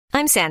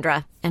I'm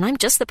Sandra, and I'm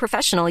just the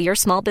professional your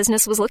small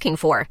business was looking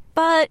for.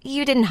 But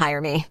you didn't hire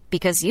me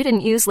because you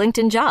didn't use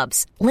LinkedIn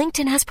Jobs.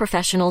 LinkedIn has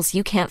professionals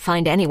you can't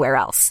find anywhere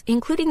else,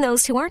 including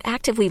those who aren't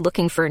actively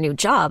looking for a new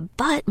job,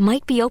 but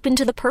might be open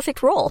to the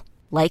perfect role,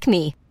 like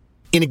me.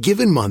 In a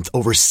given month,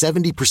 over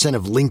 70%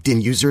 of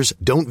LinkedIn users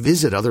don't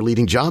visit other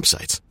leading job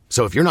sites.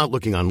 So if you're not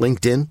looking on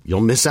LinkedIn,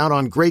 you'll miss out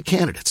on great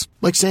candidates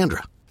like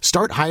Sandra.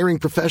 Start hiring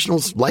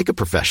professionals like a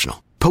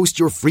professional. Post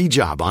your free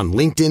job on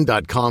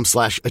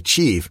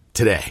linkedin.com/achieve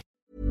today.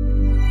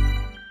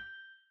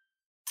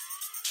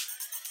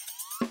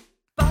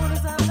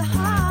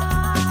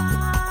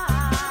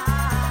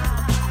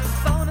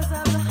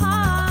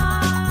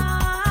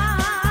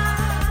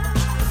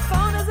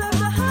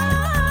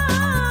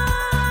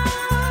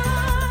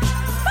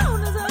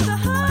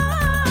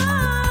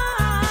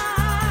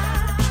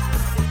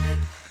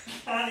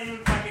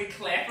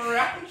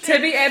 To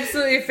be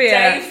absolutely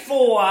fair, Day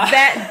 4.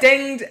 That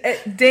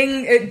it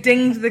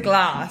dinged the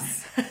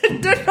glass.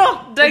 It did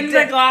not ding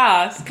the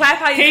glass. Clap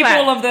how you Keep clap.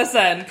 all of this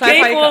in. Clap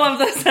Keep how you all clap. of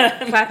this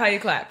in. Clap how you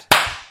clapped.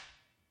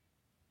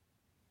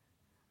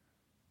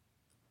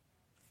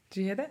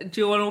 Do you hear that?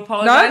 Do you want to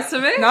apologise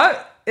to me?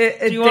 No. It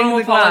Do you want dinged to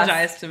the glass.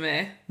 apologise to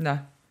me? No.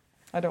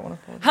 I don't want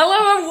to apologise.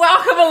 Hello and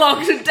welcome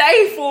along to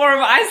day 4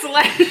 of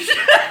isolation.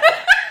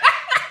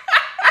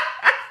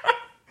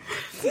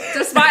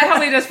 Despite how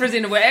we just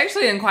presented, we're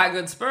actually in quite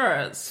good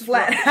spirits.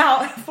 Flat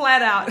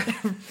out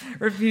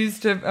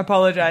refused to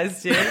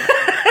apologise to you. Do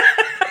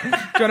you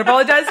want to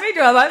apologise to me? Do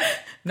you want to?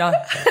 No.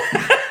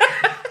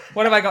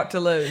 What have I got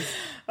to lose?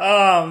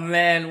 Oh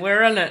man,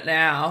 we're in it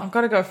now. I've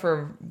got to go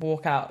for a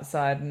walk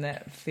outside in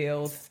that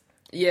field.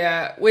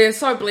 Yeah, we're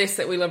so blessed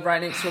that we live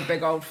right next to a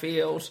big old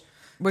field.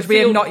 Which we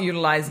have not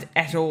utilised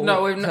at all.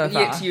 No, we've not so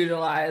yet far. to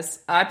utilise.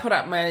 I put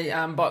up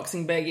my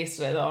boxing bag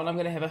yesterday though, and I'm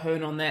going to have a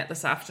hoon on that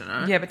this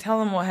afternoon. Yeah, but tell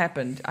them what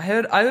happened. I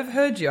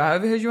overheard you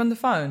on the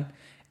phone,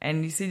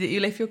 and you said that you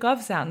left your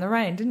gloves out in the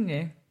rain, didn't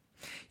you?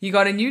 You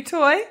got a new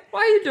toy. Why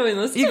are you doing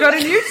this? You got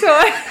a new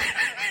toy.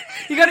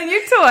 You got a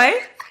new toy.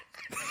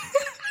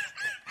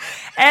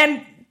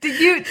 And did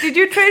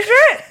you treasure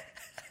it?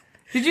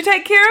 Did you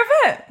take care of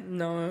it?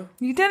 No.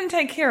 You didn't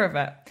take care of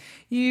it.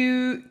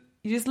 You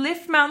just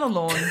left them out on the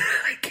lawn.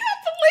 I can't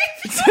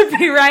believe to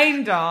be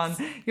rained on.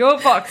 Your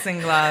boxing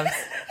gloves.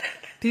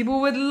 People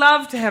would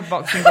love to have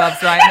boxing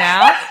gloves right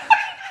now,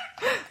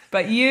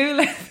 but you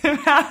left them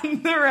out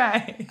in the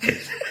rain.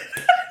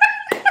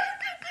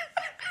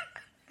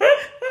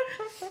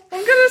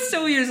 I'm going to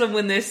still use them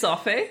when they're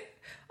soffy.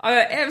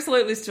 I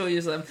absolutely still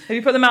use them. Have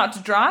you put them out to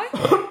dry?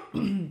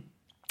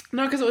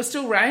 No, because it was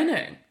still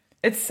raining.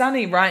 It's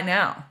sunny right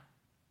now.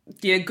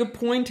 Yeah, good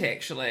point,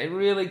 actually.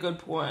 Really good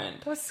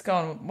point. What's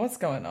going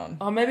on?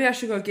 Oh, maybe I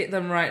should go get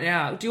them right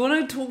now. Do you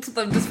want to talk to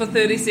them just for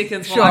 30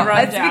 seconds Sure. while I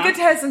run It'd down? be good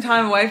to have some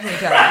time away from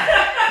each other.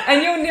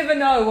 And you'll never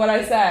know what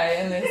I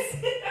say unless...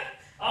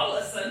 I'll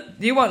listen.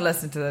 You won't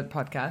listen to the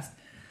podcast.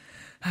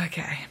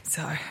 Okay,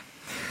 so...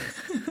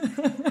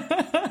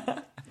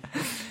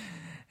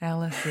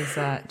 Alice is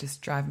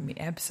just driving me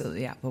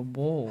absolutely out the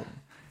wall.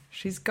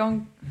 She's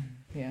gone...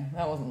 Yeah,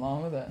 that wasn't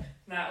long, was it?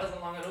 No, it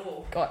wasn't long at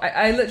all. God,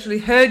 I literally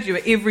heard you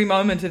at every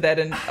moment of that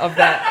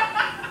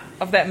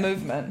of that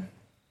movement.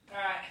 All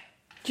right.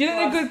 Do you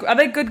think they're good? Are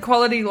they good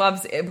quality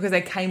gloves because they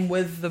came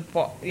with the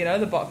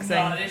the boxing?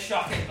 No, they're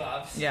shocking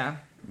gloves. Yeah,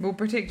 well,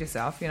 protect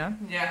yourself, Yeah.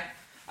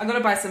 I'm going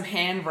to buy some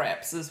hand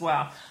wraps as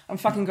well. I'm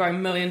fucking going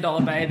 $1 Million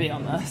Baby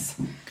on this.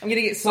 I'm going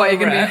to get so What,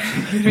 you're ripped.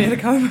 going to be in a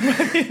coma by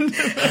the end of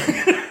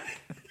it?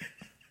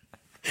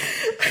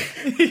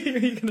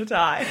 You're going to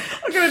die.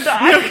 I'm going to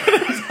die. You're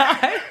going to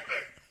die.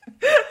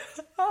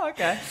 Oh,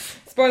 okay.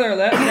 Spoiler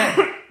alert,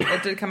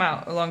 it did come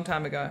out a long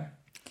time ago.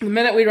 The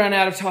minute we run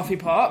out of toffee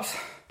pops,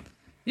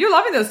 You're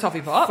loving those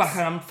toffee pops.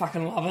 I'm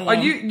fucking loving them.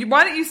 Oh, you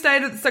why don't you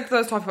stick to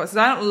those toffee pops? Because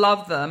I don't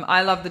love them.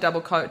 I love the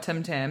double coat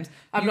Tim Tams.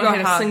 I've You not go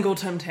had hard. a single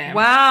Tim Tam.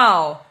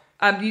 Wow.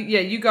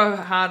 You go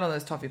hard on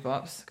those toffee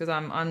pops because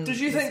I'm. Did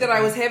you think that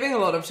I was having a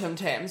lot of Tim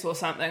Tams or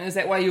something? Is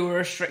that why you were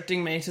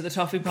restricting me to the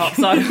toffee pops?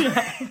 No.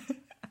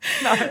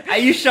 Are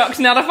you shocked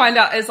now to find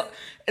out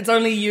it's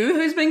only you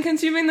who's been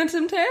consuming the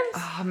Tim Tams?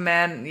 Oh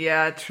man,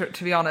 yeah.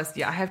 To be honest,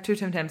 yeah, I have 2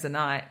 Tim Tams a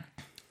night.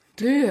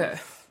 Do you?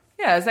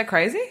 Yeah, is that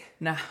crazy?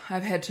 Nah,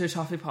 I've had 2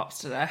 toffee pops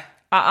today.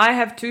 I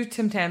have 2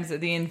 Tim Tams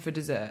at the end for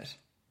dessert.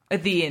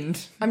 At the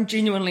end. I'm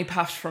genuinely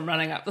puffed from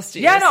running up the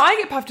stairs. Yeah, no, I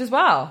get puffed as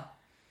well.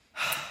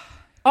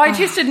 I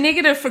tested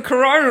negative for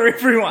corona,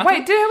 everyone.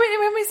 Wait,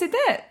 when we said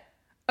that?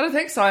 I don't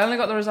think so. I only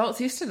got the results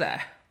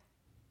yesterday.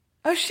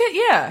 Oh shit,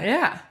 yeah.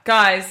 Yeah.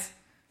 Guys,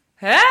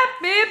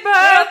 happy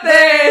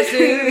birthday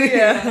to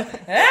you.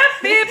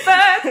 Happy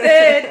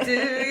birthday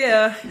to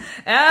you.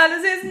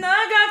 Alice is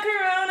not got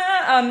corona.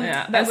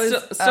 Yeah, that that's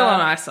was still an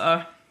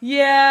ISO.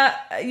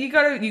 Yeah, you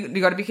gotta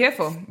be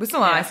careful. We're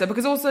still on ISO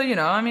because also,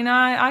 I mean,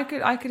 I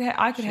could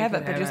have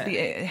it, but just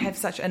have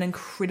such an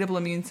incredible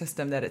immune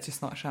system that it's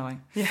just not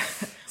showing. Yeah.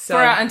 So,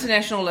 for our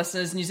international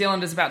listeners, New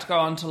Zealand is about to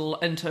go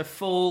into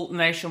full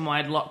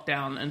nationwide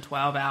lockdown in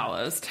 12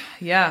 hours.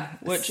 Yeah,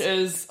 Which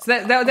is... So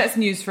that's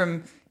news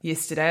from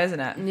yesterday, isn't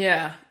it?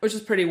 Yeah, which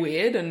is pretty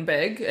weird and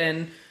big,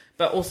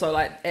 but also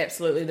like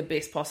absolutely the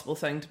best possible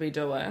thing to be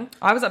doing.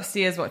 I was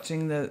upstairs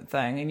watching the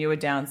thing, and you were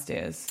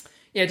downstairs.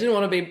 Yeah, didn't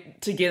want to be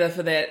together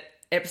for that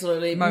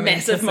absolutely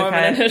massive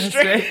moment in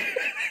history.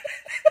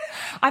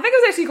 I think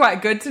it was actually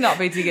quite good to not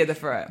be together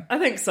for it. I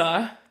think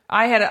so.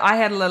 I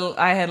had a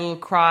little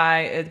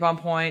cry at one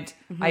point.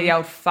 I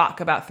yelled "fuck"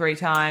 about 3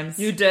 times.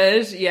 You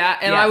did, yeah.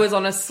 And I was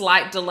on a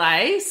slight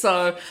delay,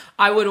 so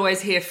I would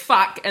always hear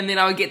 "fuck," and then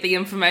I would get the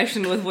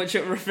information with which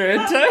it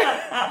referred to.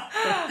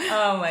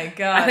 Oh my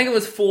god! I think it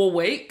was 4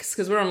 weeks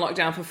because we're on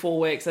lockdown for 4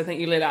 weeks. I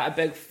think you let out a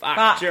big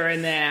fuck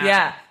during that.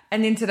 Yeah.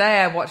 And then today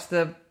I watched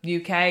the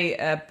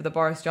UK, the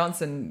Boris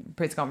Johnson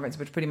press conference,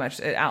 which pretty much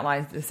it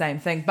outlines the same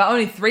thing, but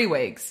only 3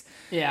 weeks.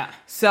 Yeah.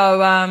 So,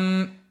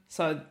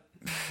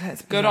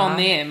 that's good on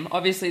them.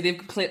 Obviously,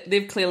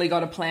 they've clearly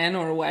got a plan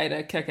or a way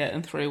to kick it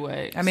in 3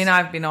 weeks. I mean,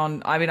 I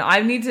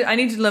need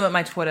to limit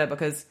my Twitter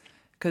because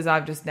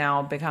I've just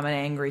now become an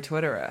angry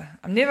Twitterer.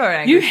 I'm never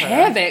an angry You Twitterer.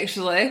 have,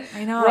 actually.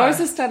 I know. Rose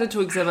has started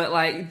to exhibit,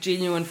 like,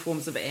 genuine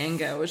forms of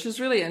anger, which is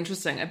really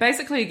interesting.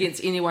 Basically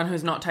against anyone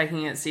who's not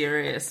taking it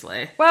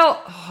seriously.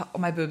 Well,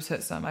 my boobs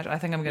hurt so much. I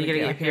think I'm going to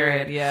get a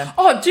period. Yeah.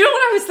 Oh, do you know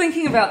what I was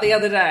thinking about the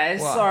other day?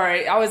 What?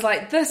 Sorry. I was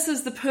like, this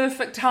is the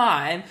perfect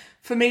time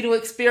for me to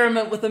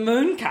experiment with a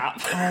moon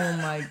cup. Oh,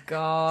 my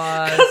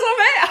God. Because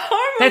I'm at home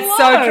That's alone.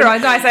 so true.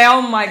 I say,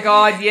 oh, my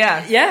God,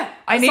 yeah. Yeah.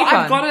 I need one.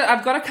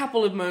 I've got a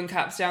couple of moon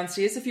cups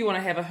downstairs if you want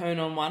to have a hoon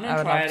on one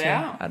and try it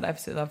out. I'd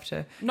absolutely love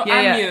to. Not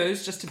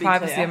unused, just to be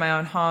privacy clear. of my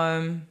own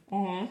home.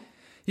 Mm-hmm.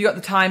 You got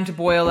the time to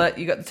boil it.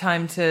 You got the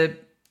time to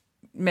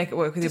make it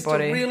work with just your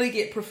body. To really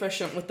get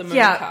proficient with the moon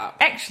cup.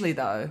 Actually,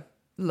 though,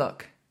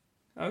 look.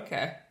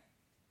 Okay.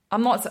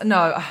 I'm not...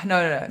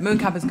 No. Moon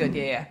cup is good,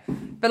 yeah.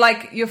 But,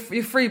 like, you're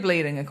free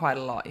bleeding quite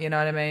a lot, you know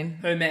what I mean?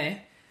 Who,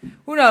 me?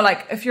 Well, no,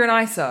 like, if you're an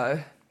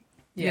ISO,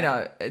 you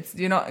know,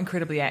 you're not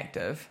incredibly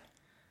active.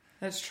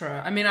 That's true.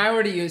 I mean, I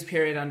already use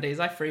period undies.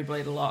 I free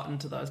bleed a lot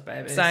into those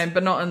babies. Same,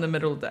 but not in the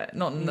middle day.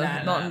 Not in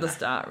the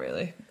start,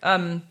 really.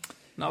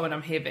 Not when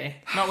I'm heavy.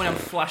 Not when I'm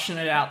flushing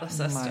it out the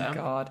system. Oh, my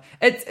God.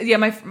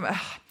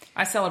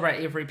 I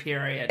celebrate every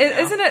period.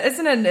 Isn't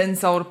it an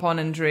insult upon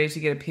injury to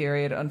get a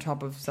period on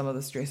top of some of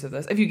the stress of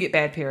this? If you get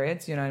bad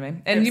periods, you know what I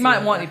mean? And Absolutely. you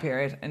might want your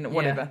period and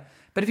whatever. Yeah.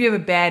 But if you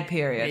have a bad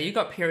period... Yeah, you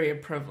got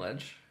period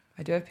privilege.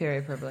 I do have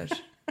period privilege.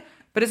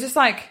 But it's just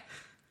like...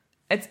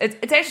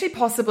 It's actually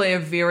possibly a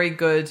very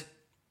good...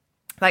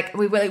 Like,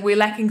 we're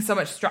lacking so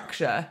much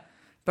structure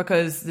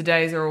because the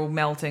days are all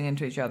melting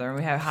into each other and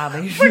we have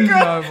hardly... We're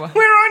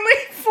only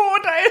 4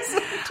 days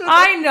into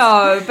I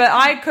know, but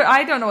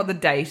I don't know what the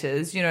date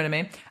is, you know what I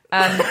mean?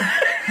 And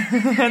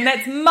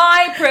that's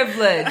my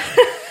privilege.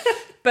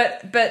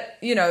 But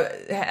you know,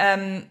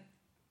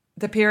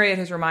 the period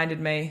has reminded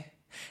me.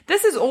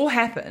 This has all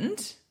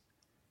happened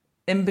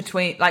in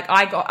between. Like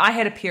I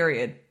had a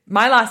period.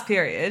 My last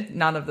period,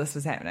 none of this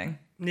was happening.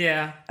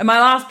 Yeah. In my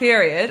last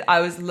period,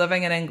 I was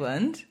living in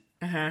England.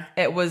 Uh-huh.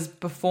 It was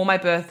before my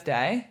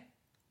birthday,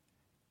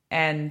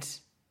 and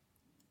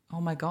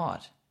oh my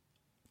God,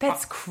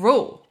 that's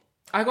cruel.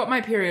 I got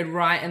my period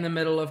right in the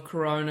middle of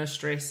Corona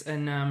stress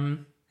in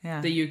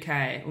the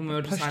UK when we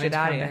were deciding to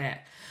come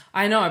back.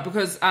 I know,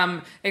 because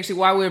actually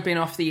while we've been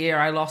off the air,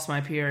 I lost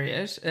my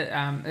period.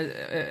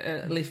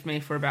 It left me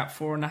for about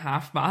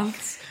 4.5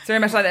 months. It's very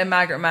much like that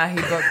Margaret Mahy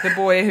book, the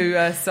boy who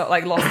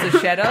lost his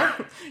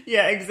shadow.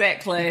 Yeah,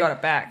 exactly. You got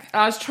it back.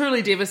 I was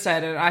truly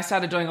devastated. I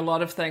started doing a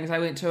lot of things. I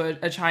went to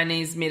a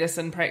Chinese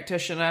medicine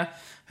practitioner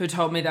who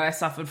told me that I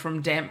suffered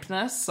from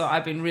dampness. So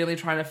I've been really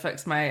trying to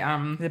fix my...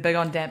 They're big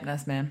on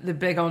dampness, man. They're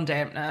big on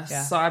dampness.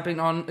 Yeah. So I've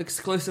been on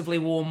exclusively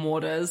warm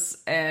waters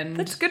and...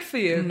 That's good for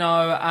you.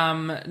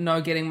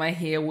 No getting my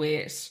hair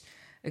wet,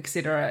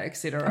 etc.,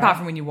 etc. Apart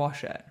from when you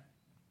wash it.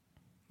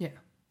 Yeah.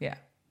 Yeah.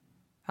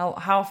 How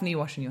often are you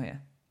washing your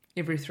hair?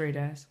 Every 3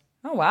 days.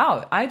 Oh,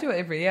 wow. I do it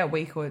every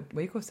week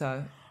or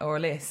so, or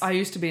less. I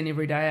used to be an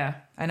everydayer.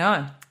 I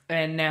know.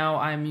 And now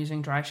I'm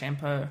using dry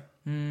shampoo.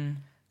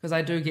 Because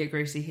I do get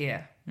greasy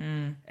hair.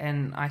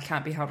 And I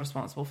can't be held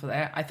responsible for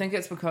that. I think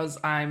it's because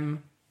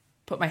I'm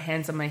put my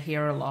hands in my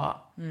hair a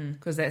lot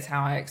because that's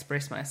how I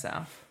express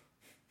myself.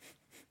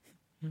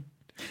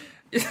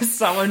 You're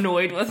so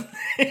annoyed with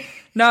me.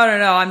 No.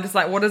 I'm just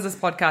like, what does this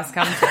podcast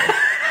come to?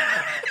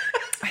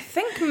 I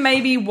think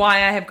maybe why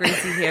I have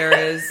greasy hair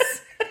is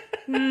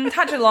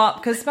touch a lot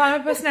because it's part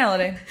of my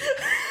personality.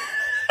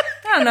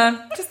 I don't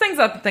know. Just things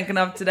I've been thinking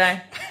of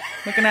today.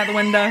 Looking out the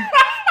window.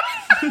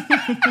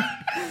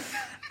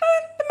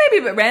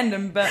 Maybe a bit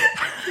random, but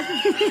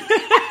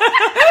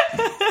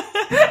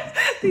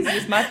these are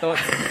just my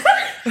thoughts.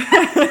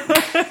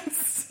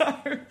 So I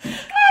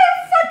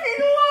fucking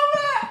love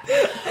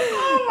it.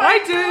 Oh my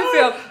God. Do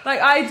feel like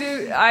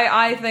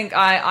I think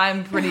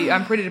I'm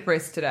pretty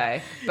depressed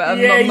today. But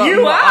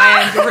you are.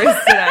 I am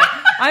depressed today.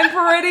 I'm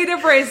pretty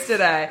depressed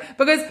today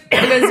because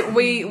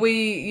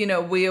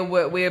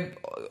we're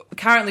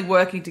currently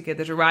working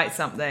together to write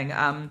something.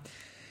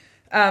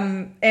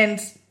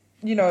 And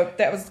you know,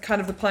 that was kind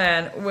of the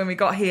plan when we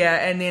got here,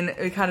 and then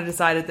we kind of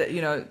decided that,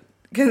 you know,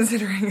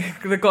 considering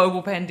the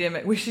global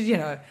pandemic, we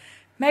should,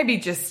 maybe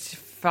just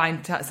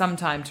find some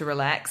time to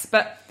relax.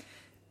 But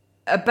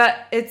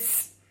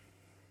it's,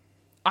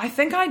 I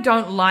think I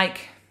don't like,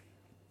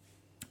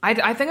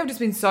 I think I've just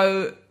been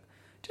so,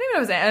 I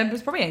don't even know, it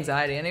was probably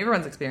anxiety, and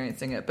everyone's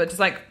experiencing it, but just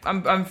like,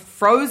 I'm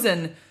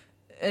frozen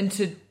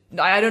into,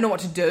 I don't know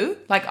what to do.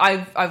 Like I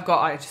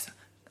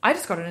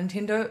just got a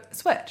Nintendo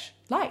Switch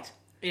Lite.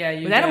 Yeah,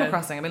 you with Animal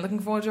Crossing. I've been looking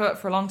forward to it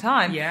for a long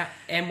time. Yeah,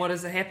 and what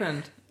has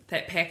happened?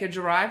 That package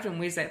arrived, and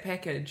where's that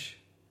package?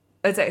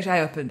 It's actually, I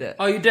opened it.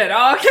 Oh, you did?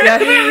 Oh, okay.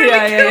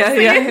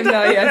 Yeah.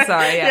 No, yeah,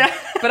 sorry, yeah.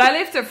 But I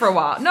left it for a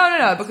while.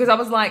 No, because I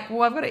was like,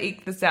 well, I've got to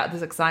eke this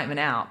excitement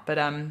out. But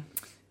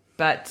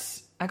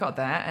I got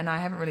that, and I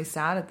haven't really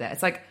started that.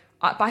 It's like,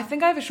 I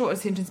think I have a short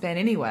attention span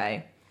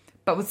anyway,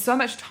 but with so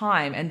much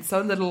time and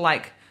so little,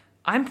 like,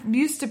 I'm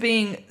used to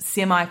being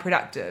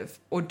semi-productive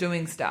or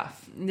doing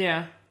stuff.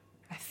 Yeah.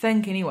 I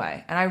think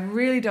anyway. And I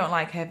really don't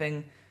like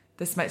having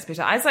this much spare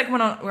time. It's like when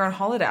we're on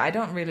holiday. I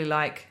don't really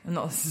like,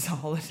 not this is a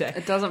holiday.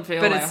 It doesn't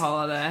feel like a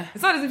holiday.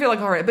 It doesn't feel like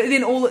a holiday. But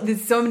then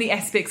there's so many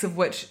aspects of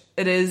which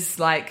it is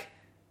like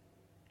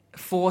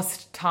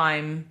forced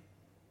time.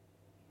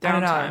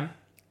 Downtime.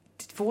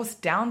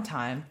 Forced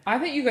downtime. I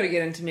think you've got to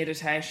get into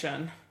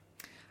meditation.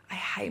 I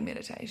hate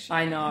meditation.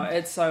 I know,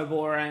 it's so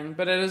boring,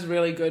 but it is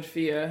really good for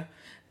you.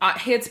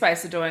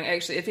 Headspace are doing,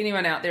 actually, if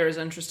anyone out there is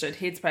interested,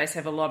 Headspace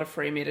have a lot of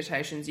free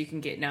meditations you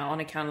can get now on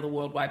account of the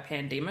worldwide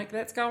pandemic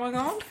that's going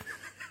on.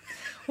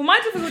 Well, my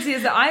difficulty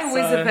is that I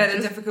always have had a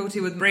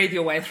difficulty with... Breathe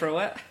your way through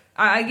it.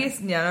 I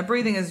guess,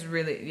 breathing is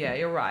really... Yeah,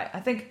 you're right.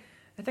 I think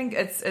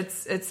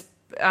it's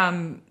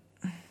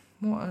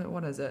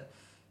what is it?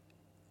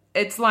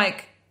 It's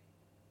like...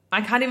 I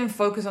can't even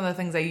focus on the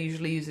things I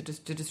usually use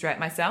to distract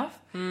myself,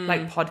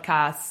 like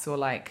podcasts or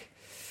like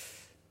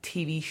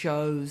TV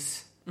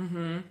shows.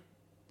 Mm-hmm.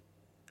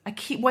 I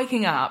keep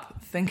waking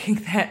up thinking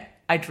that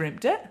I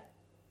dreamt it.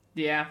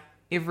 Yeah.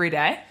 Every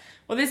day.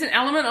 Well, there's an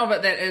element of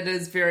it that it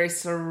is very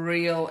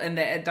surreal and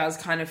that it does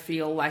kind of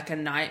feel like a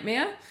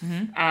nightmare.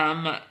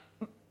 Mm-hmm.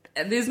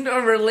 There's no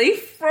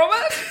relief from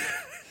it.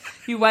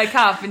 You wake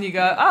up and you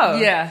go, oh.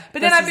 Yeah.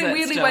 But then I've been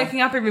weirdly waking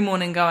up every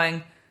morning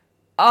going,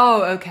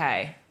 oh,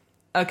 okay,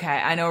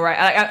 I know, right?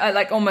 I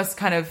like almost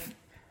kind of...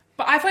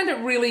 But I find it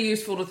really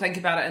useful to think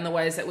about it in the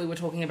ways that we were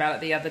talking about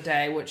it the other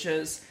day, which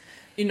is,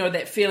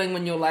 that feeling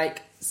when you're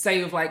like, say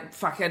you've like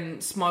fucking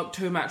smoked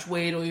too much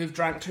weed or you've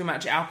drunk too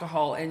much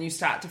alcohol and you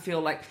start to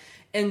feel like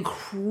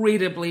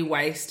incredibly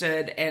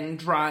wasted and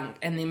drunk,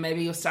 and then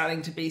maybe you're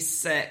starting to be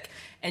sick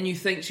and you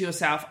think to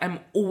yourself, I'm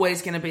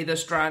always going to be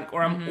this drunk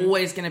or I'm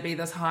always going to be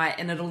this high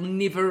and it'll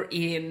never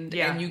end,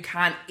 and you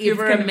can't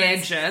ever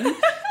imagine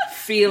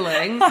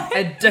feeling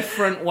a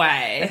different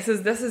way.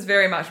 This is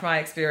very much my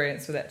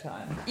experience for that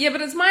time. Yeah,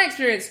 but it's my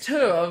experience too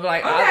of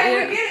like... Okay,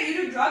 I get it.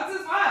 You do drugs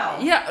as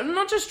well. Yeah,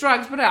 not just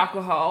drugs, but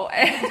alcohol.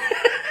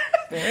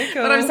 Very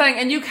cool. But I'm saying,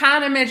 and you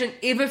can't imagine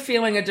ever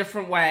feeling a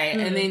different way,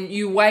 and then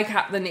you wake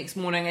up the next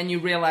morning and you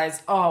realise,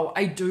 oh,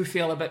 I do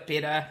feel a bit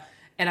better,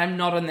 and I'm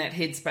not in that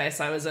headspace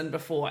I was in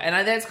before.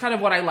 And that's kind of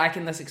what I like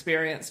in this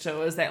experience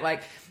too, is that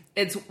like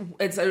it's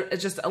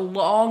just a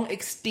long,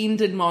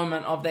 extended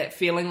moment of that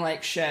feeling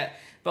like shit.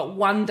 But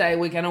one day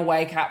we're going to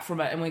wake up from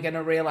it and we're going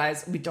to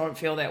realise we don't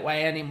feel that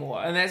way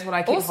anymore. And that's what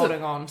I keep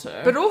holding on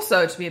to. But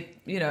also to be,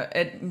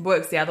 it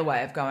works the other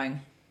way of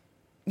going,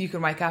 you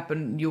can wake up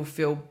and you'll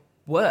feel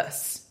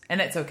worse.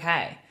 And that's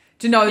okay.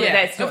 To know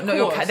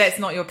that that's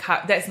not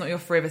your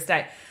forever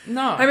state.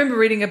 No. I remember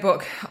reading a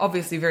book,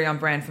 obviously very on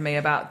brand for me,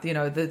 about,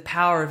 the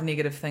power of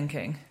negative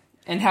thinking.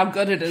 And how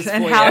good it is for you.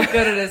 And how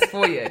good it is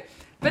for you.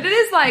 But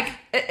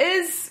it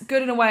is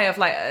good in a way of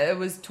like, it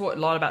was taught a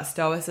lot about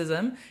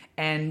stoicism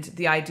and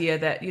the idea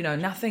that,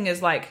 nothing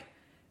is like,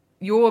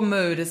 your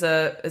mood is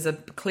a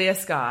clear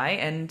sky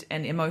and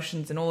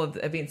emotions and all of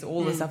the events,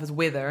 all the stuff is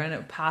weather and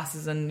it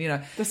passes and,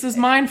 This is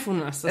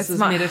mindfulness. This is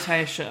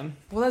meditation.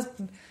 Well,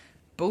 that's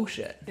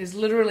bullshit. There's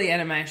literally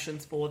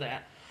animations for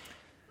that.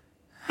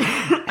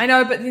 I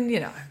know, but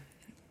then,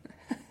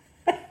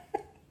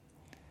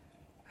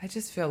 I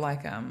just feel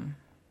like,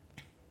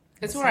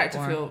 it's all right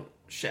to feel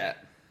shit.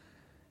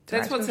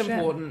 That's what's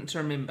important to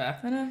remember.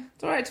 I know.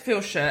 It's all right to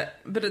feel shit,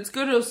 but it's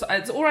good also.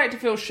 It's all right to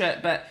feel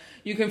shit, but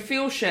you can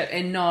feel shit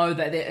and know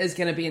that there is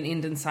going to be an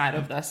end in sight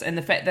of this. And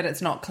the fact that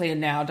it's not clear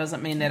now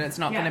doesn't mean that it's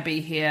not going to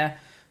be here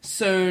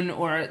soon,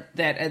 or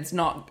that it's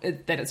not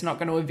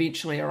going to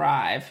eventually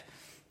arrive.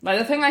 Like,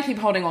 the thing I keep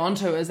holding on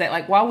to is that,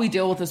 like, while we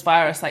deal with this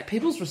virus, like,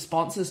 people's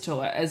responses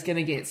to it is going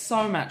to get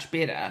so much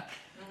better.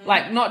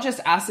 Like, not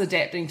just us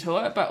adapting to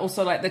it, but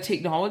also, like, the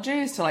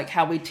technologies to, like,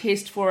 how we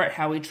test for it,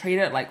 how we treat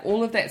it. Like,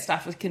 all of that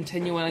stuff is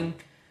continuing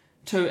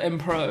to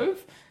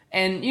improve.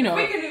 And, If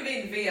we can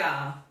invent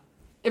VR.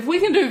 If we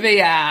can do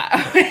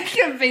VR, we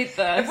can beat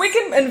this. If we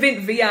can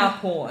invent VR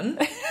porn,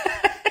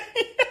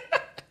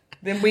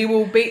 then we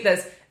will beat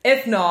this.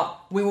 If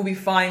not, we will be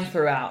fine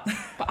throughout.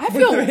 But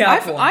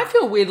I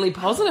feel weirdly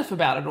positive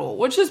about it all,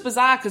 which is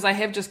bizarre because I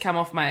have just come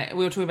off we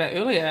were talking about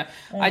earlier,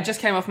 I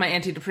just came off my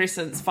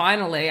antidepressants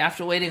finally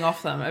after weaning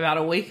off them about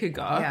a week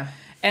ago. Yeah.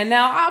 And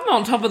now I'm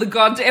on top of the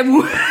goddamn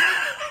world.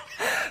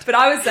 But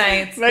I was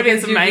saying maybe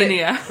it's a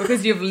mania.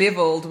 Because you've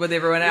leveled with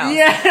everyone else.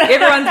 Yeah.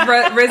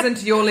 Everyone's risen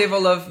to your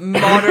level of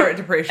moderate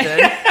depression.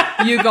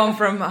 You've gone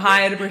from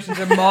higher depression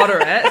to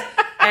moderate.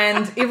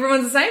 And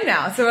everyone's the same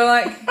now. So we're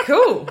like,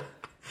 cool.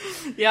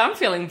 Yeah, I'm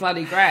feeling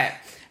bloody great.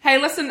 Hey,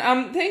 listen,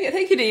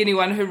 thank you to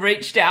anyone who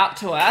reached out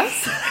to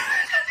us.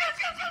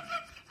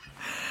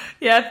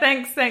 Yeah,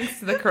 thanks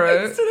to the crew.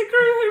 Thanks to the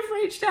crew who've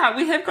reached out.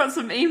 We have got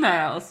some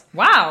emails.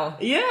 Wow.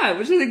 Yeah,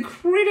 which is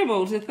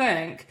incredible to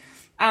think.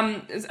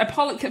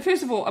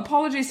 First of all,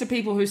 apologies to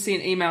people who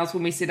sent emails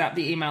when we set up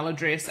the email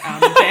address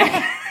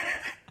back.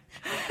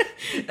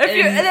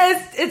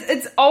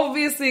 It's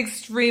obviously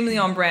extremely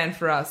on brand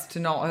for us to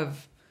not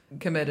have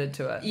committed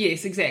to it.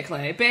 Yes,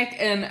 exactly. Back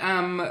in...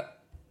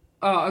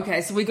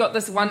 so we got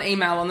this one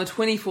email on the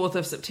 24th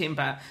of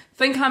September.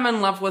 Think I'm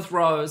in love with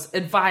Rose.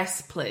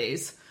 Advice,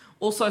 please.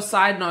 Also,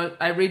 side note,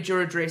 I read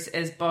your address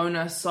as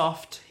Bona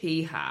Soft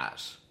He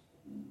Heart.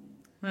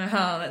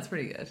 Oh, that's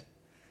pretty good.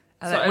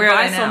 So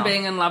advice on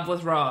being in love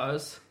with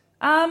Rose.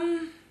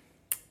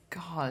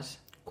 God.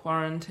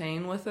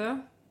 Quarantine with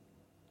her?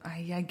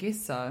 I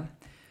guess so.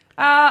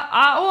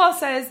 All I'll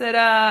say is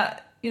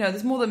that,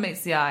 there's more than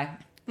meets the eye.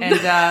 And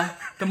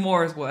the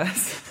more is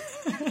worse.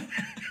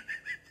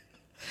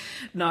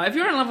 No, if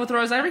you're in love with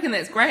Rose, I reckon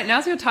that's great.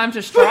 Now's your time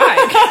to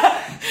strike.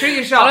 Shoot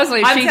your shot.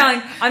 Honestly,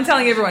 I'm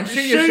telling everyone,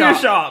 shoot your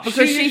shot.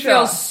 Because she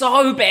feels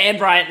so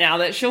bad right now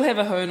that she'll have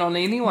a hoon on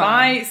anyone.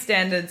 My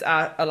standards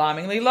are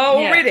alarmingly low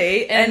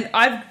already, and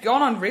I've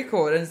gone on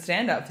record in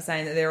stand-up for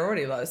saying that they're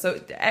already low.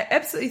 So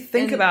absolutely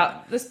think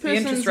about this the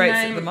interest rates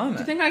at the moment.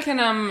 Do you think I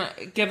can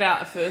give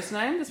out a first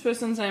name? This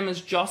person's name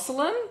is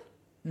Jocelyn.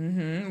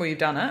 Mm-hmm. Well, you've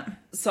done it.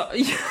 So,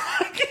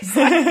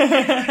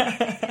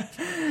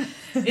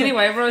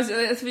 anyway, Rose,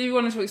 if you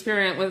wanted to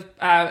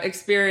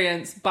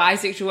experience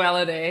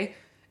bisexuality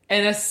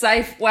in a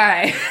safe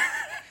way,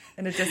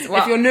 and if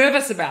you're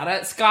nervous about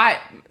it,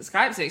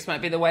 Skype sex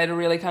might be the way to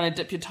really kind of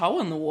dip your toe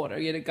in the water,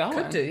 get it going.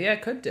 Could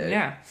do.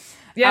 Yeah.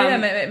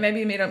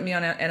 Maybe meet me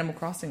on Animal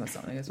Crossing or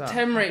something as well.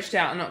 Tim reached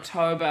out in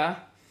October.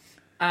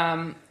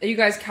 Are you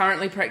guys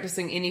currently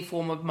practicing any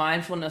form of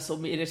mindfulness or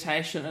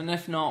meditation? And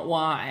if not,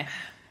 why?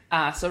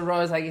 So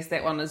Rose, I guess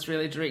that one is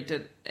really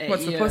directed at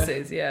What's for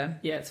pussies, yeah.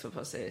 Yeah, it's for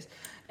pussies.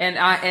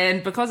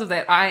 And because of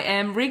that, I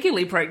am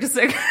regularly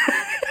practicing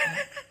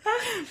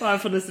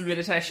mindfulness and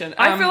meditation.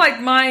 I feel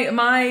like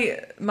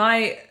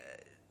my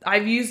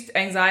I've used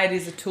anxiety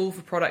as a tool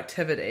for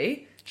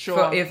productivity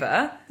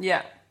forever.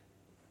 Yeah.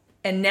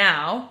 And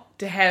now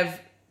to have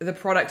the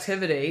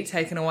productivity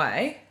taken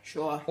away,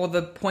 or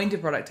the point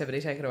of productivity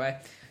taken away,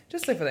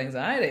 just live with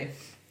anxiety.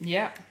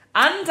 Yeah.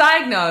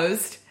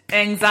 Undiagnosed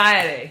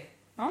anxiety.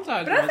 But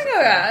I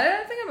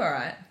think I'm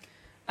alright.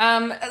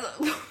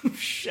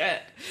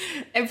 Shit.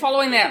 And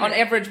following that, on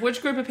average,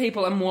 which group of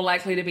people are more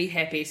likely to be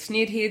happy?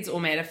 Snedheads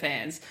or Matter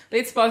fans?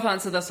 Let's both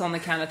answer this on the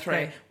count of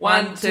three.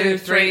 1, 2,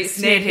 3,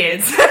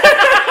 Snedheads.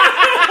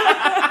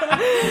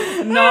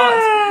 Not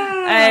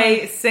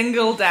a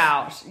single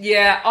doubt.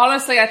 Yeah,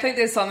 honestly, I think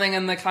there's something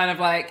in the kind of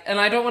like, and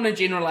I don't want to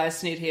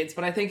generalize Snedheads,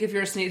 but I think if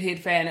you're a Snedhead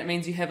fan, it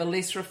means you have a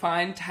less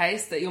refined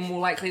taste, that you're more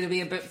likely to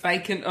be a bit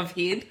vacant of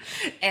head.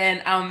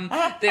 And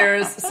there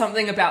is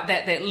something about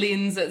that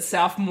lends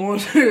itself more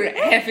to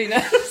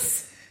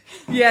happiness.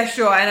 Yeah,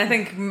 sure. And I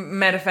think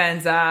Matter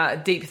fans are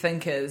deep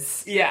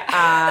thinkers.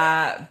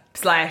 Yeah. /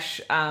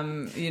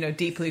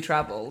 deeply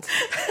troubled.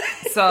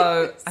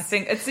 So I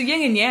think it's a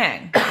yin and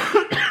yang.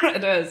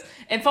 It is.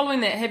 And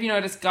following that, have you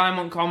noticed Guy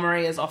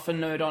Montgomery is often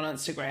nude on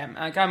Instagram?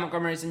 Guy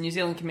Montgomery is a New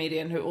Zealand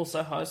comedian who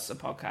also hosts a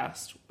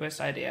podcast, Worst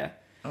Idea.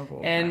 Oh,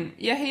 boy. And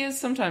yeah, he is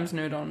sometimes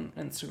nude on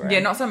Instagram. Yeah,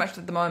 not so much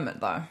at the moment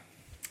though.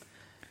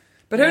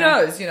 But who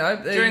knows,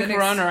 During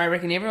Corona, I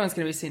reckon everyone's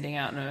going to be sending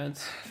out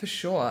nudes. For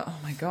sure. Oh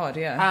my God,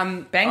 yeah.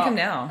 Bank him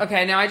now.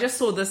 Okay, now I just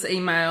saw this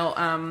email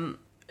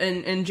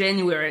in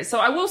January. So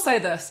I will say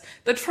this.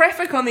 The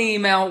traffic on the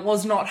email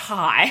was not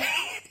high.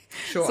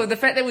 Sure. So the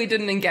fact that we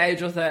didn't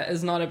engage with it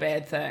is not a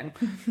bad thing.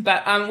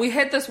 But we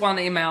had this one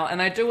email,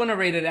 and I do want to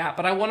read it out,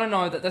 but I want to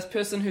know that this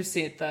person who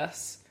sent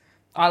this,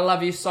 I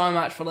love you so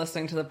much for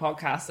listening to the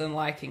podcast and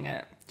liking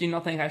it. Do you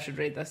not think I should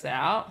read this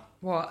out?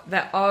 What?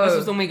 This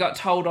was when we got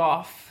told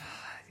off.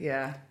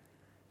 Yeah.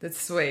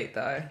 That's sweet,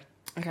 though.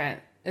 Okay.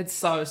 It's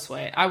so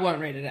sweet. I won't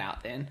read it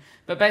out then.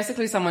 But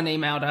basically someone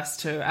emailed us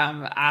to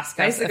ask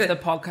us if the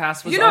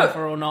podcast was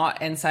over or not,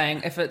 and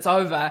saying if it's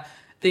over,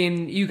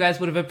 then you guys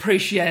would have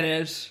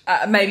appreciated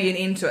maybe an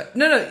end to it.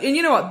 No, and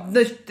you know what?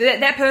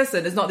 That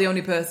person is not the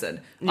only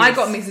person. Yes. I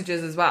got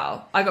messages as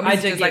well. I got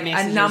messages,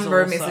 a number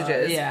of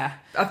messages. Yeah.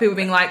 Of people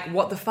being like,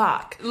 what the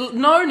fuck?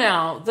 No,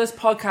 now, this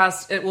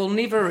podcast, it will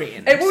never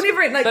end. It will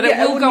never end. But it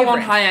will go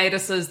on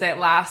hiatuses that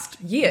last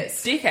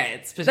years.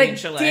 Decades,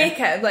 potentially.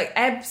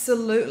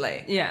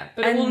 Absolutely. Yeah,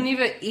 but it will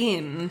never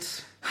end.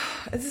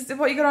 This is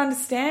what you got to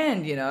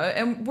understand,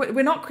 and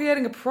we're not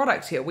creating a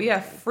product here. We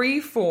are free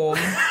form,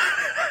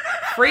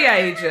 free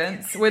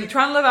agents. We're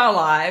trying to live our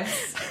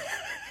lives.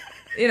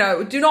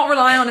 Do not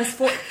rely on us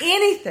for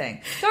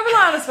anything. Don't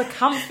rely on us for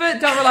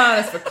comfort. Don't rely on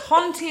us for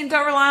content.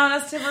 Don't rely on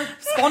us to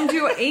respond to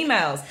your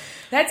emails.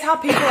 That's how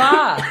people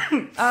are.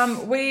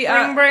 We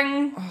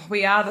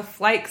are the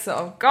flakes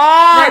of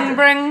God.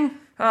 Bring.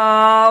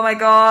 Oh my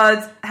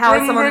God! How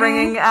is someone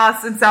ringing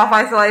us in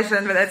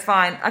self-isolation? But that's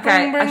fine.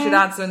 Okay, I should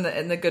answer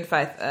in the good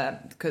faith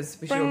because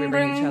we should all be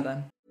ringing each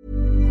other.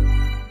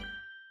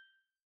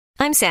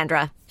 I'm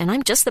Sandra, and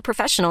I'm just the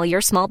professional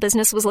your small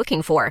business was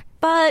looking for.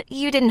 But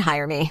you didn't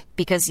hire me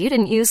because you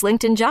didn't use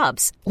LinkedIn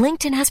Jobs.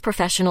 LinkedIn has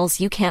professionals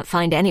you can't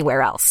find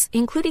anywhere else,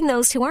 including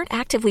those who aren't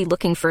actively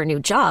looking for a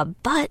new job,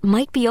 but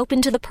might be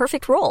open to the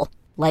perfect role,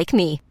 like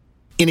me.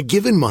 In a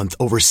given month,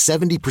 over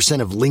 70%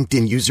 of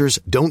LinkedIn users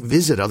don't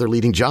visit other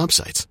leading job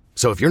sites.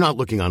 So if you're not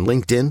looking on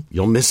LinkedIn,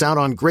 you'll miss out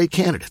on great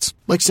candidates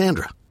like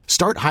Sandra.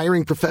 Start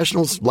hiring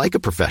professionals like a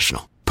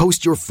professional.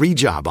 Post your free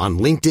job on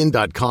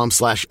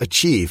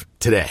linkedin.com/achieve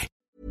today.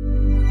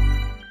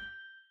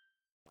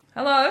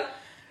 Hello?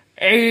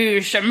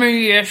 I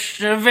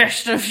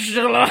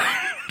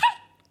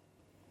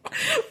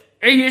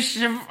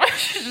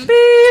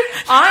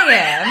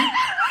am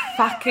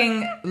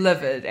fucking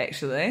livid,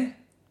 actually.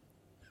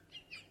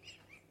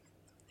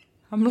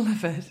 I'm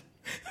livid.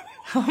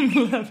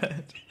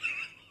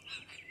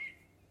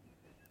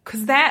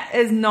 Because that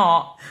is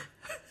not...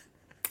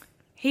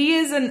 He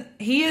is an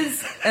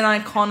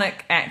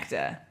iconic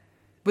actor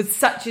with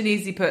such an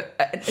easy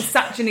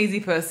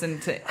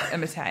person to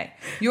imitate.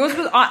 Yours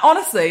was...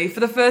 honestly, for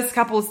the first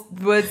couple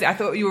of words, I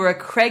thought you were a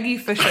craggy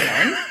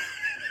fisherman.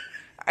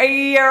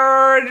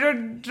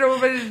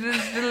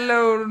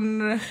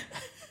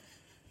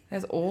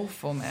 That's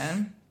awful,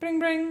 man. Bring,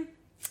 bring.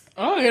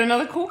 Oh, we got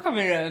another call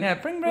coming in. Yeah,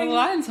 bring, bring. The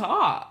line's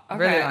hot. Okay,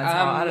 really line's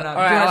hot. I don't know. All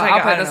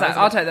right,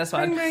 I'll take this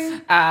one. Bring,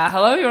 bring.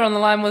 Hello, you're on the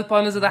line with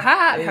Boners of the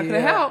Hat. How can I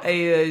help?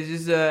 Hey,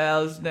 just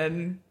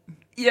Alison.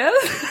 Yes?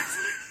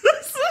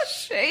 This is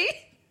she?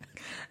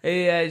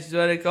 Hey, I just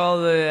want to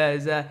call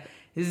this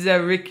is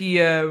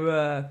Ricky. I'm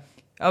a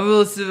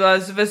little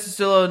Sylvester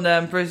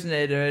Stallone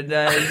impersonator, and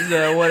I just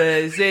want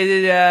to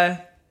say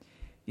that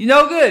you're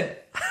no good.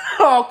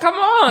 Oh, come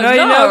on. No,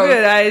 you're no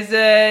good. I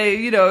say,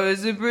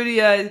 it's a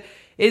pretty...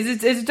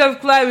 It's a tough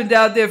climate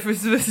out there for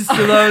Sylvester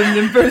Stallone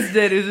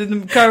impersonators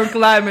in the current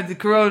climate, the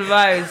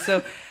coronavirus.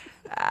 So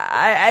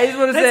I just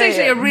want to say... That's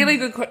actually a really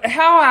good question.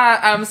 How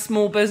are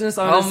small business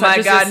owners such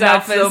as yourself...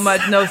 not so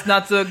much. No, it's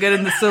not so good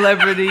in the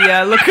celebrity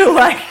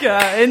lookalike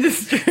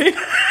industry.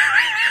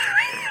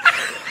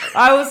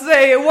 I will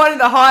say one of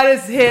the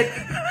hardest hit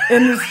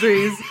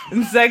industries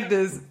and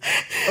sectors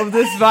of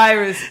this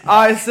virus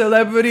are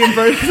celebrity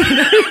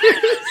impersonators.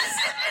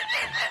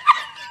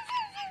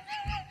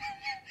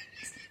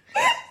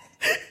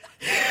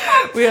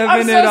 We are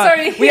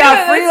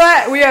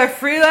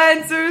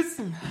freelancers.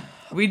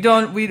 We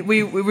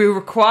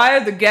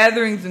require the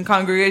gatherings and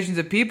congregations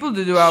of people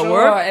to do our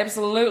work.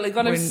 Absolutely.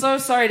 God, I'm so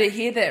sorry to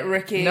hear that,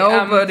 Ricky.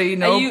 Are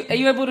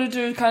you able to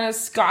do kind of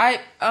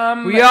Skype?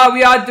 We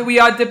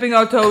are dipping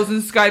our toes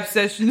in Skype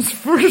sessions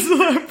for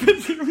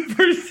celebrity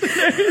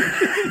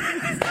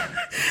impersonators.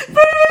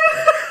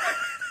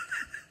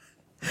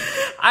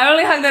 I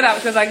only hung that up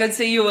because I could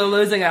see you were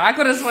losing it. I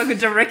could have spoken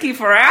to Ricky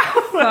for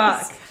hours.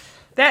 Fuck.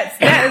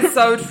 That is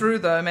so true,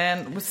 though,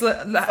 man.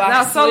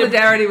 Our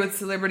solidarity with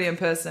celebrity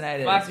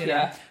impersonators.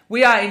 Yeah.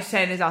 We are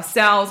entertainers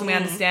ourselves, and we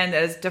understand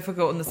that it's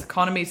difficult in this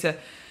economy to,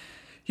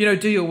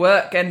 do your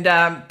work, and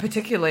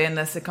particularly in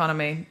this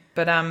economy.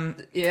 But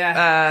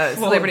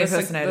celebrity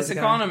impersonators. This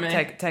economy.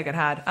 Take it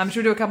hard. Should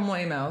we do a couple more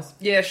emails?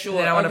 Yeah,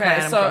 sure.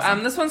 Okay, so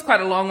this one's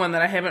quite a long one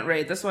that I haven't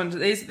read. These are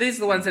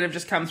the ones that have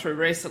just come through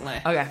recently.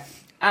 Okay.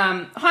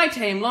 Hi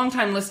team,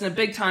 long-time listener,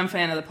 big-time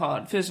fan of the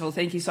pod. First of all,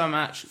 thank you so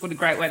much. What a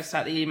great way to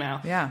start the email.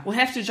 Yeah. We'll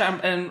have to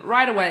jump in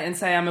right away and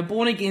say I'm a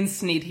born-again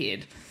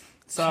sneedhead.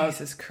 So,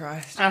 Jesus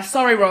Christ.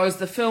 Sorry, Rose,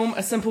 the film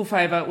A Simple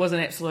Favour was an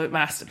absolute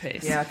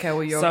masterpiece. Yeah, okay,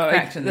 well, you're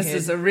cracked in the head.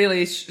 This is a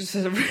really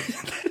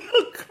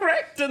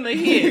cracked in the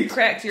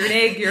head. You're an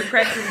egg, you're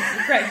cracked in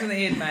the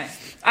head, mate.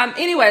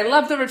 Anyway,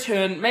 love the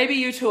return. Maybe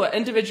you two are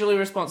individually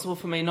responsible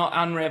for me not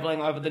unravelling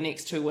over the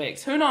next 2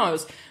 weeks. Who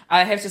knows?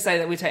 I have to say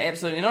that we take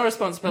absolutely no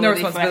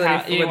responsibility for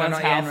anyone's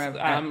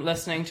health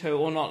listening to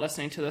or not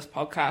listening to this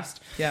podcast.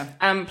 Yeah.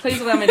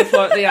 Please allow me to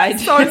float the idea.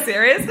 So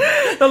serious.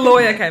 The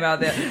lawyer came out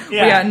there.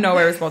 Yeah. We are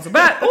nowhere responsible.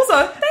 But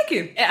also, thank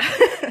you. Yeah.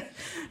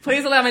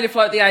 Please allow me to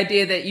float the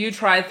idea that you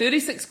try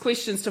 36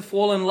 questions to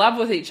fall in love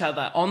with each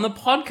other on the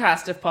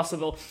podcast if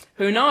possible.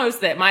 Who knows?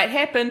 That might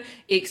happen.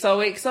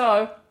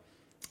 XOXO.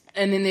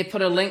 And then they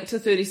put a link to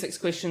 36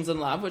 Questions in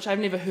Love, which I've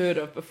never heard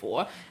of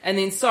before. And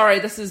then, sorry,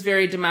 this is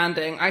very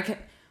demanding. I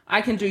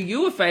can do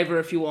you a favour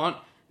if you want.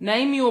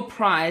 Name your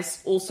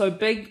price. Also,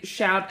 big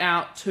shout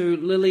out to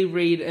Lily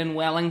Reid in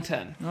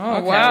Wellington. Oh,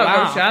 okay, wow.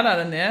 Got a shout out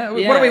in there.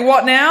 Yeah.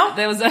 What now?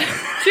 There was a...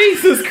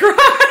 Jesus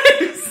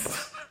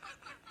Christ.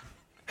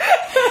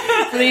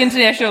 For the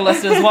international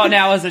listeners, what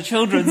now is a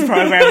children's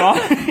program on?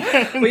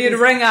 Where you'd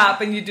ring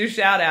up and you'd do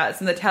shout-outs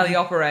and the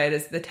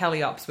teleoperators, the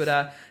teleops would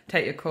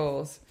take your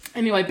calls.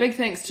 Anyway, big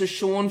thanks to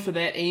Sean for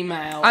that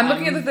email. I'm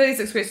looking at the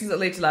 36 questions that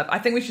lead to love. I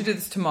think we should do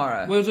this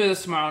tomorrow. We'll do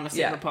this tomorrow on a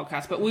separate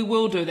podcast, but we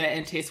will do that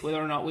and test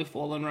whether or not we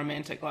fall in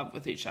romantic love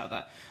with each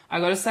other. I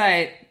got to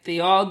say, the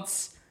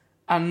odds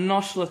are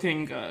not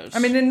looking good. I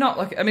mean, they're not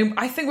looking... I mean,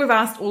 I think we've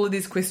asked all of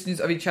these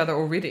questions of each other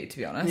already, to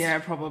be honest. Yeah,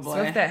 probably.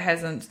 So if that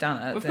hasn't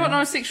done it... We've got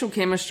no sexual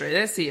chemistry.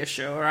 That's the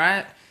issue, all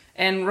right?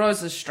 And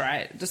Rose is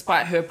straight,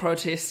 despite her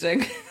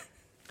protesting.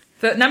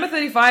 Number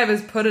 35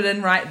 is put it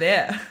in right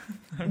there.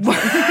 Number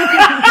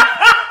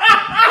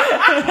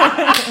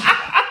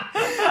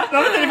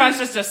 35 is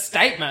just a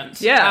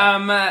statement.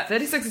 Yeah.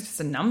 36 is just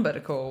a number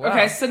to call. Wow.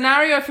 Okay,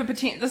 scenario for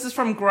potential... This is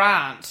from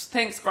Grant.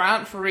 Thanks,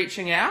 Grant, for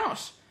reaching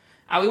out.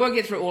 We won't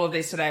get through all of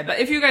these today, but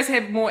if you guys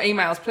have more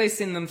emails, please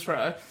send them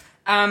through.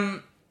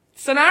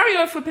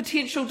 Scenario for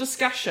potential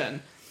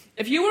discussion.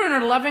 If you were in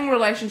a loving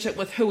relationship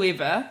with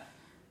whoever,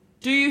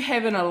 do you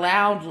have an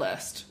allowed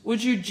list?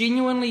 Would you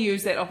genuinely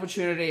use that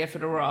opportunity if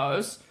it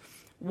arose?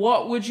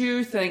 What would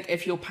you think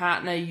if your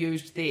partner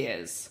used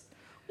theirs?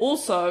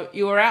 Also,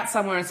 you are out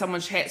somewhere and someone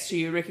chats to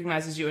you,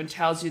 recognises you, and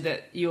tells you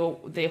that you're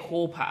their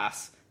hall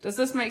pass. Does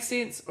this make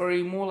sense, or are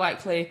you more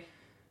likely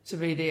to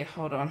be there?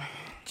 Hold on.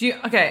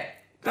 Okay.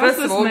 First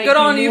of all, good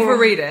on you for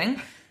reading.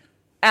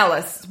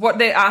 Alice, what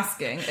they're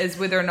asking is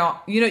whether or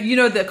not... You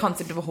know the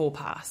concept of a hall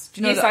pass.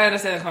 Do you know yes, I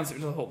understand the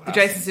concept of a hall pass. The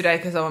Jason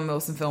Sudeikis, Owen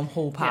Wilson film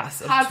Hall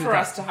Pass. Yeah, hard for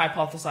us to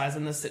hypothesise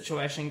in this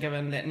situation,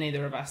 given that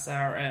neither of us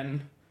are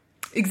in...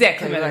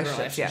 Exactly,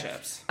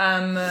 relationships.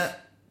 Yeah.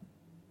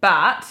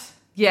 But,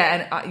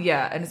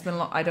 and it's been a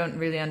lot... I don't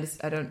really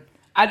understand...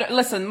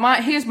 Listen,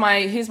 here's my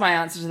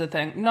answer to the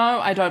thing. No,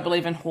 I don't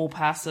believe in hall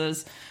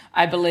passes.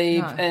 I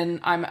believe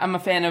in... I'm a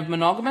fan of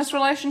monogamous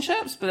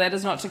relationships, but that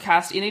is not to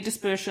cast any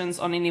dispersions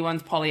on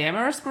anyone's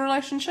polyamorous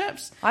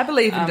relationships. I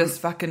believe in just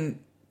fucking,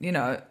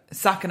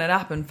 sucking it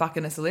up and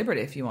fucking a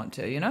celebrity if you want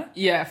to,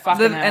 Yeah,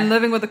 fucking it. And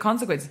living with the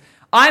consequences.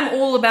 I'm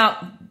all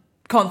about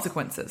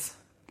consequences.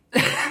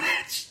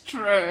 That's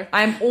true.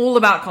 I'm all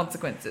about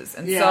consequences.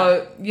 And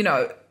so, you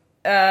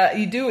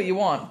do what you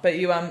want, but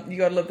you got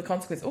to live the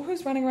consequences. Oh,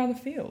 who's running around the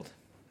field?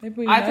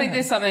 I think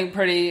there's something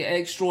pretty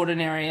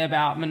extraordinary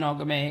about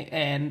monogamy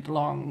and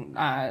long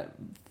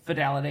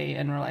fidelity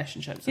in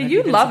relationships. Yeah,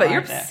 you love it. You're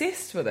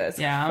obsessed with it. It's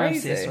yeah,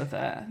 crazy. I'm obsessed with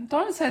it.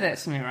 Don't say that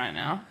to me right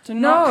now. Do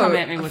not come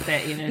at me with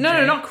that energy.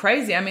 No, not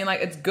crazy. I mean,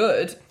 it's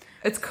good.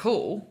 It's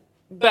cool.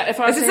 But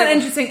if I it's just an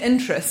interesting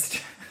interest.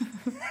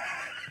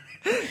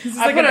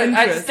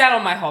 It's down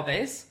on my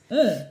hobbies.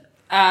 But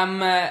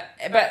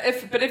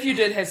if you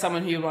did have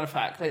someone who you want to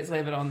fuck, let's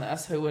leave it on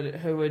this. Who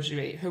would you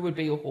be? Who would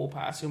be your hall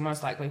pass? Your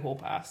most likely hall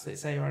pass.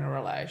 Let's say you're in a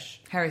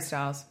relation. Harry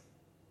Styles.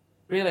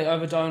 Really,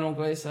 over Donald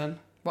Gleeson?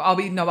 Well, I'll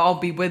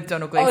be with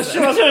Donald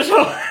Gleeson. Oh,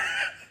 sure.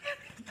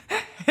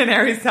 And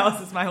Harry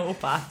Styles is my hall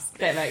pass.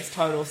 That makes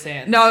total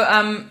sense.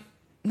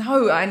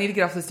 No, I need to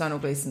get off this Donald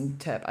Gleeson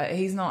tip.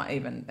 He's not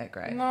even that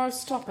great. No,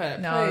 stop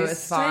it. No, please.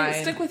 it's fine.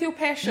 Stick with your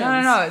passions.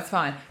 No, it's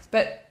fine.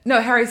 But no,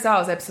 Harry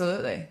Styles,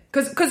 absolutely.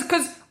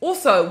 Because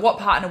also, what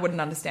partner wouldn't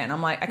understand?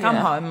 I'm like, I come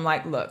home, I'm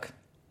like, look,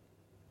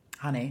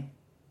 honey,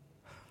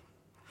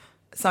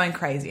 something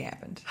crazy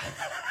happened.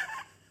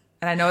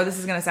 And I know this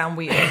is going to sound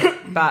weird,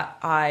 but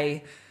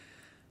I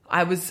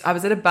was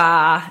at a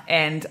bar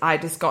and I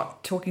just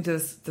got talking to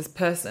this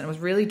person. It was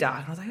really dark.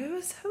 And I was like, who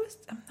is?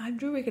 I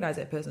do recognize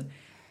that person.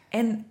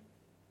 And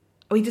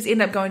we just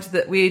end up going to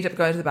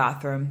the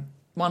bathroom.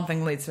 One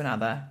thing leads to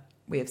another.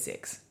 We have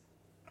sex.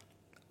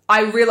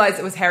 I realised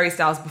it was Harry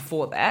Styles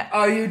before that.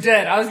 Oh, you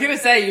did? I was going to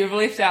say you've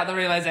left out the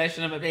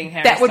realisation of it being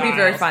Harry Styles. That would be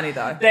very funny,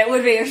 though. That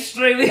would be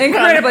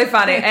incredibly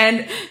funny.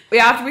 And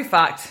after we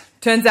fucked,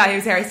 turns out he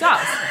was Harry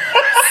Styles.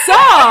 So,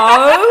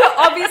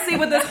 obviously,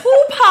 with this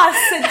hall pass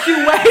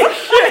situation...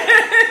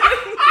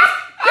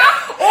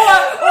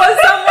 or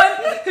someone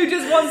who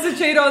just wants to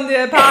cheat on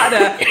their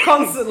partner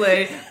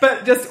constantly,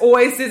 but just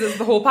always says it's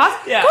the hall pass.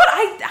 Yeah. God,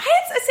 I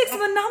had sex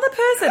with another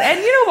person, and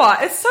you know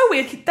what? It's so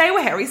weird. They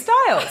were Harry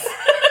Styles.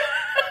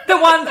 The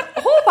one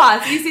hall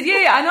pass. You said,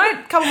 yeah, I know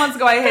a couple months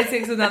ago I had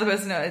sex with another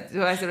person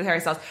who I said was Harry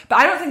Styles, but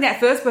I don't think that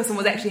first person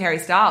was actually Harry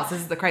Styles.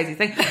 This is the crazy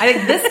thing. I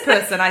think this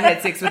person I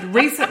had sex with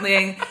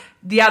recently,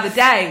 the other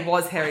day,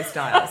 was Harry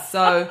Styles.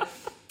 So,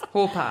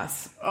 hall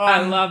pass. Oh,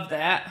 I love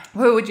that.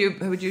 Who would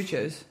you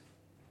choose?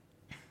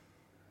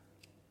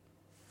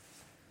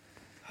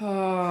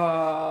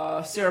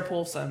 Oh, Sarah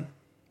Paulson.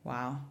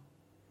 Wow.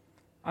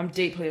 I'm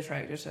deeply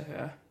attracted to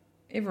her.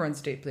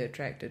 Everyone's deeply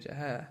attracted to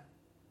her.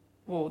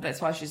 Well,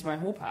 that's why she's my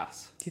hall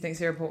pass. Do you think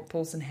Sarah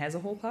Paulson has a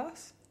hall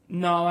pass?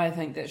 No, I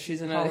think that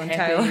she's in a Holland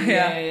happy... Taylor,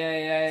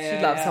 yeah.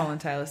 She loves Holland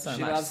Taylor so much.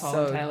 She loves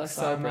Holland Taylor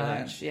so brilliant.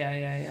 much.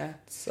 Yeah.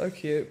 So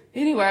cute.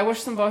 Anyway, I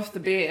wish them both the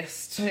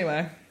best.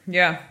 Anyway,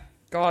 yeah.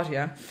 God,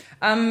 yeah.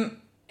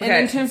 Okay.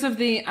 And in terms of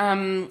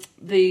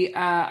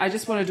I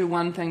just want to do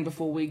one thing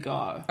before we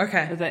go.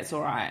 Okay. If that's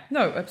all right.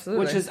 No,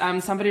 absolutely. Which is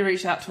somebody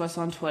reached out to us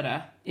on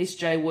Twitter,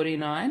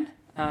 SJWoody9.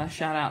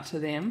 Shout out to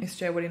them.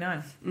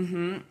 SJ49.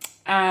 Mm-hmm.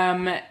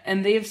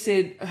 And they've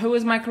said, who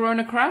is my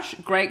Corona crush?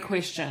 Great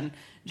question.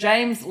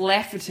 James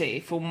Lafferty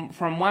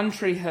from One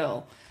Tree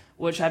Hill,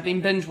 which I've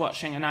been binge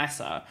watching in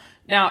ISO.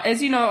 Now,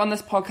 as you know, on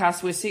this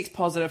podcast, we're sex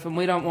positive and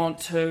we don't want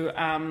to,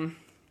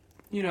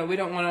 we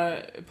don't want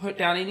to put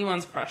down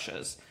anyone's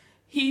crushes.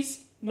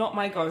 He's not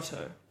my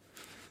go-to.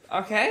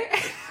 Okay?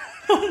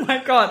 Oh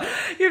my God.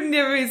 You've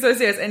never been so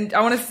serious. And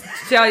I want to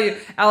tell you,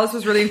 Alice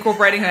was really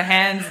incorporating her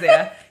hands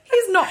there.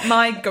 He's not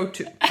my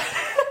go-to.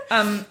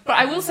 But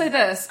I will say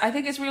this: I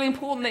think it's really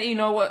important that you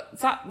know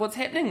what's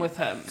happening with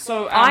him.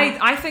 So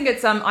I think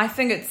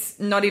it's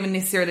not even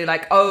necessarily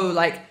like, oh,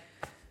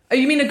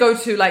 you mean a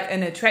go-to like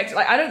an attraction?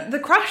 Like the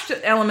crush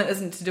element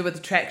isn't to do with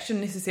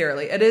attraction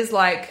necessarily. It is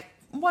like,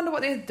 I wonder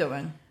what they're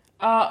doing.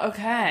 Oh,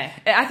 okay.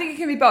 I think it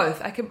can be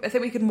both. I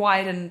think we can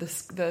widen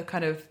the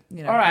kind of,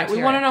 All right, criteria.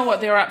 We want to know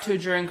what they're up to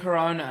during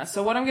Corona.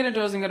 So what I'm going to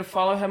do is I'm going to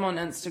follow him on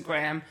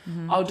Instagram.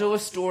 Mm-hmm. I'll do a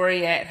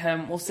story at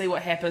him. We'll see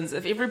what happens.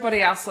 If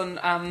everybody else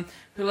on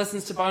who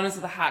listens to Boners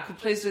of the Heart could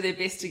please do their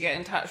best to get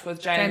in touch with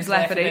James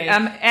Lafferty.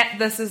 At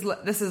this is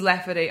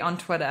Lafferty on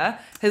Twitter.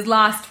 His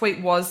last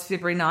tweet was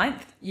February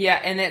 9th.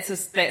 Yeah, and that's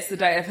the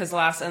date of his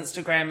last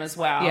Instagram as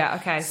well. Yeah,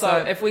 okay.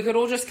 So if we could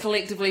all just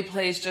collectively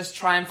please just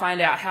try and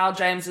find out how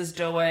James is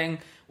doing,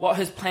 what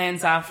his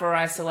plans are for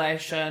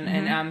isolation,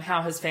 mm-hmm. and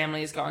how his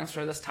family is going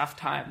through this tough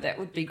time. That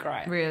would be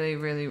great. Really,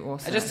 really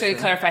awesome. Just to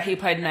clarify, he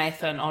played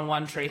Nathan on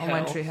One Tree Hill. On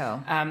One Tree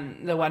Hill.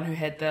 The one who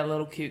had the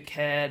little cute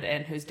kid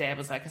and whose dad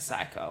was like a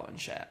psycho and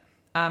shit.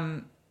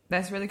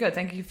 That's really good.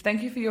 Thank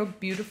you for your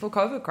beautiful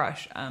COVID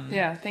crush.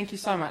 Yeah, thank you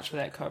so much for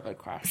that COVID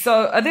crush.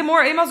 So, are there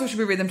more emails or should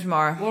we read them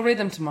tomorrow? We'll read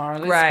them tomorrow.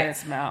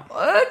 Let's get them out.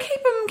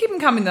 Keep them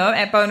coming though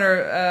at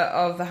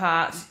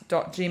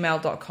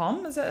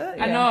boneroftheheart.gmail.com. Is that it?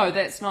 Yeah. I know,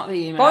 that's not the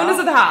email. Boners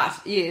of the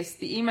Heart. Yes,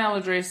 the email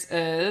address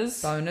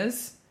is...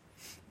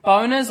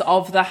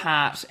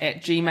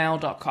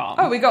 bonersoftheheart@gmail.com.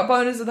 Oh, we got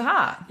Boners of the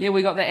Heart. Yeah,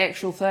 we got the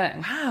actual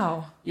thing.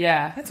 Wow.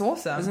 Yeah. That's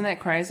awesome. Isn't that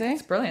crazy?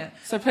 It's brilliant.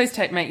 So please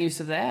make use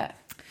of that.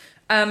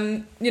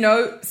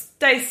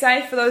 Stay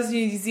safe for those in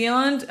New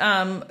Zealand,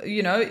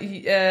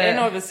 and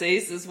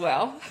overseas as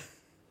well.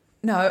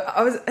 No,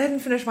 I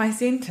didn't finish my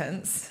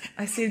sentence.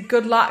 I said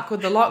good luck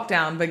with the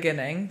lockdown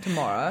beginning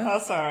tomorrow. Oh,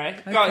 sorry.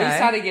 Okay. Go on, you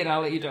start again,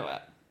 I'll let you do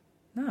it.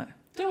 No.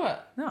 Do it.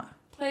 No.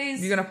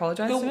 Please. You're going to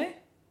apologise to me?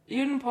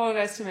 You didn't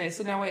apologise to me,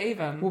 so now we're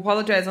even. We'll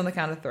apologise on the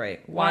count of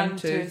 3. 1,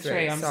 2,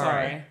 3. I'm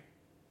sorry.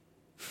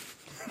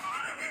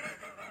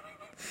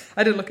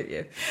 I did look at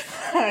you.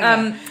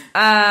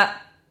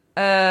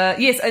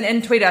 Yes,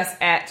 and tweet us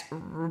at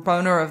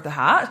Boner of the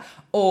Heart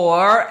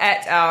or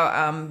at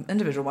our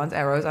individual ones,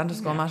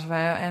 arrows_Mataveo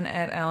and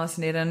at Alice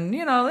Nedden.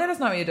 Let us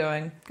know what you're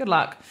doing. Good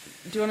luck.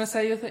 Do you want to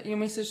say your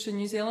message to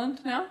New Zealand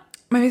now?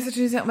 My message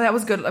to New Zealand, that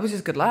was good. That was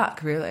just good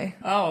luck, really.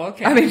 Oh,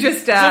 okay. I mean,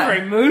 just it's not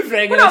very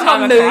moving. Well,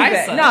 not moving.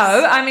 Crisis.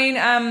 No, I mean,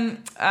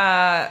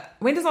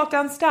 when does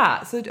lockdown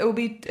start? So it'll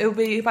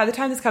be by the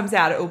time this comes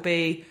out, it will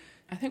be.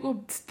 I think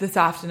this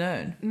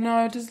afternoon.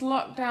 No, does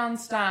lockdown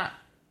start?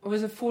 It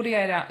was a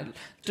 48 hour.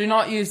 Do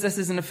not use this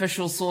as an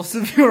official source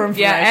of your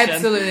information. Yeah,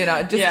 absolutely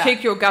not. Just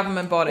check your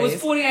government bodies. It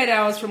was 48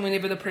 hours from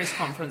whenever the press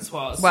conference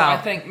was. Well, so I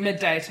think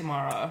midday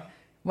tomorrow.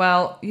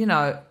 Well,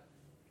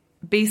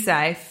 be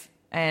safe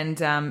and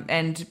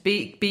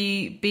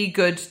be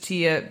good to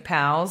your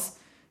pals.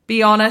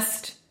 Be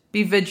honest.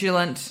 Be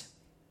vigilant.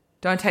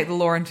 Don't take the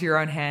law into your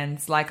own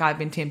hands, like I've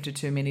been tempted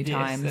to many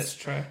times. Yes, that's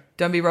true.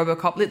 Don't be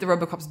RoboCop. Let the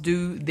RoboCops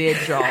do their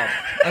job.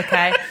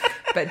 Okay.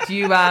 But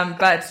think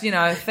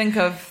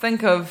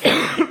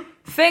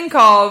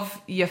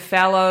of your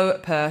fellow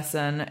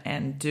person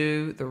and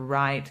do the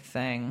right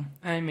thing.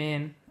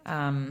 Amen.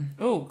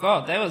 Oh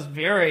God, that was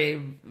very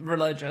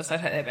religious. I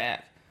take that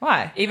back.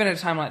 Why? Even at a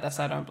time like this,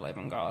 I don't believe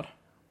in God.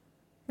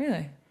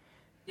 Really?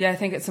 Yeah, I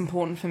think it's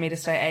important for me to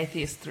stay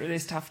atheist through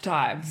these tough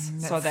times,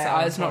 so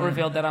that it's not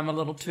revealed that I'm a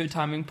little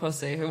two-timing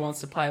pussy who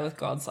wants to play with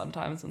God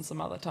sometimes and some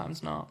other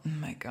times not. Oh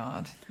my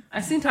God. I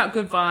sent out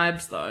good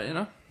vibes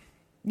though,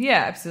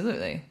 Yeah,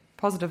 absolutely.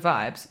 Positive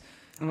vibes.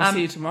 And we'll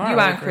see you tomorrow. You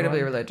are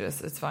incredibly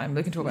religious. It's fine.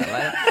 We can talk about it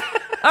later.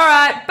 All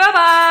right.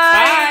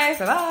 Bye-bye.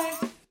 Bye.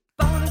 Bye-bye.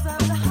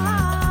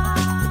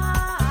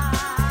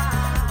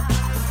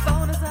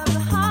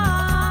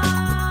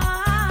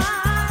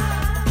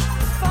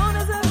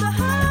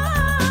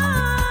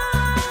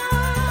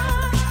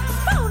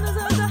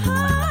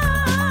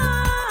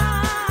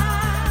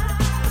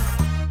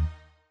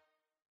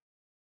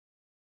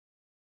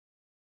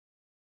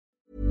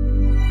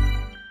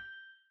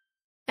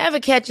 Ever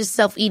catch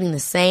yourself eating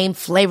the same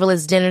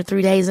flavorless dinner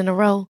 3 days in a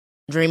row?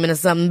 Dreaming of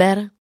something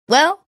better?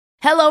 Well,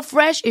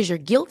 HelloFresh is your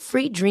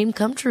guilt-free dream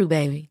come true,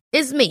 baby.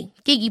 It's me,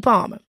 Keke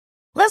Palmer.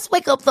 Let's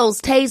wake up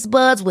those taste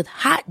buds with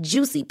hot,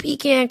 juicy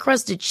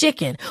pecan-crusted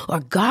chicken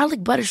or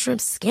garlic butter shrimp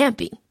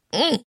scampi.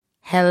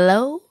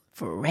 Hello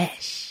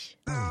Fresh.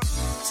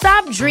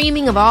 Stop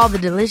dreaming of all the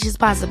delicious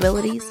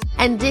possibilities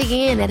and dig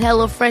in at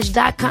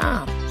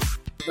HelloFresh.com.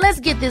 Let's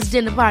get this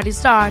dinner party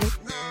started.